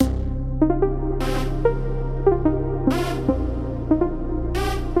I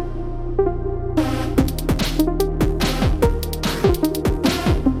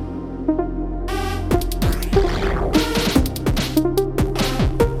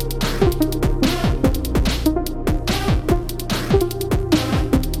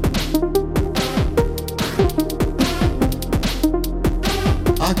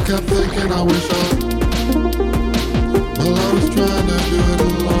kept thinking I wish well, I was trying to do it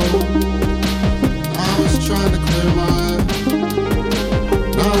alone. I was trying to clear my head.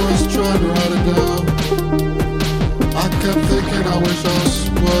 I was trying to write it down. I kept thinking I wish I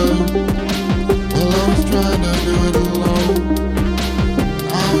would. Well, I was trying to do it alone.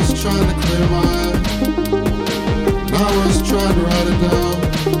 I was trying to clear my head. I was trying to write it down.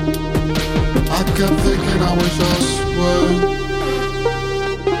 I kept thinking I wish I would.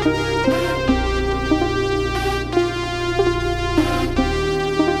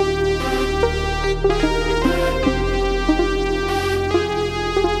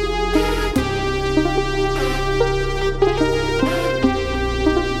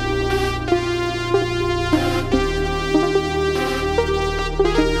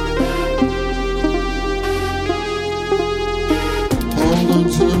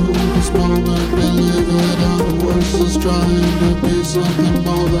 To this moment, believe it, I was just trying to be something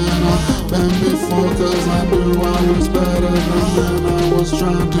more than I've been before, cause I knew I was better than then. I was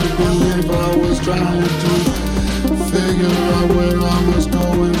trying to believe, I was trying to figure out where I was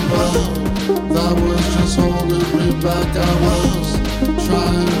going, but that was just holding me back. I was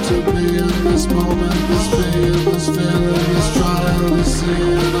trying to be in this moment, this being, this feeling, this trial, this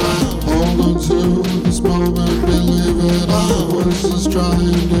seeing. I hold on to this moment, believe it, I was just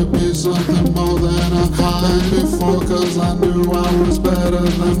trying to be something more than I've been before, cause I knew I was better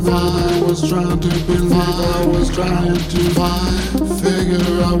than then. I was trying to believe, I was trying to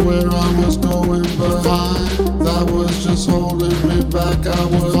figure out where I was going, but that was just holding me back. I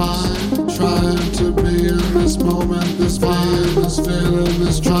was trying to be in this moment, this being, this feeling,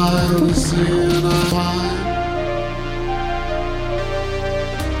 this trial, this seeing.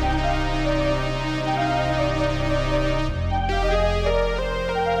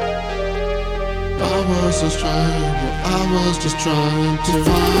 I was just trying to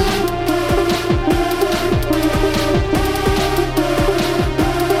find.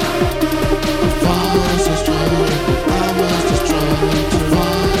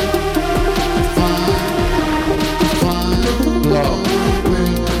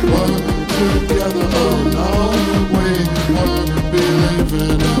 Together, oh no, we were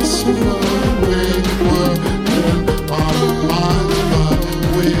believing us. We were in our minds, but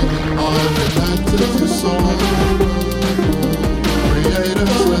we are connected to soul.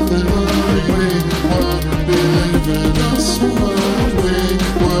 Creators within, we were believing us. We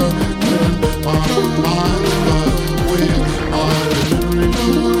were in our minds, but we are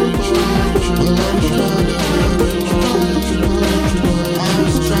reaching. I'm trying to I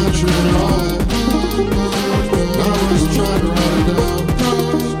was trying to write. I was trying to write it down.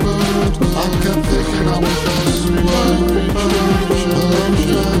 I kept thinking I wish I was reaching.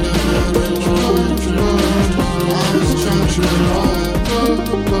 I was trying to write.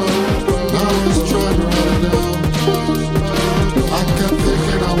 I was trying to write it down. I kept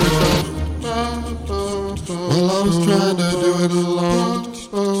thinking I wish well, I was trying to do it alone.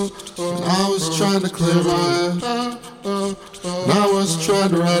 I was trying to clear my head. I was trying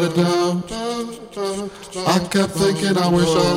to write it down. I kept thinking I wish I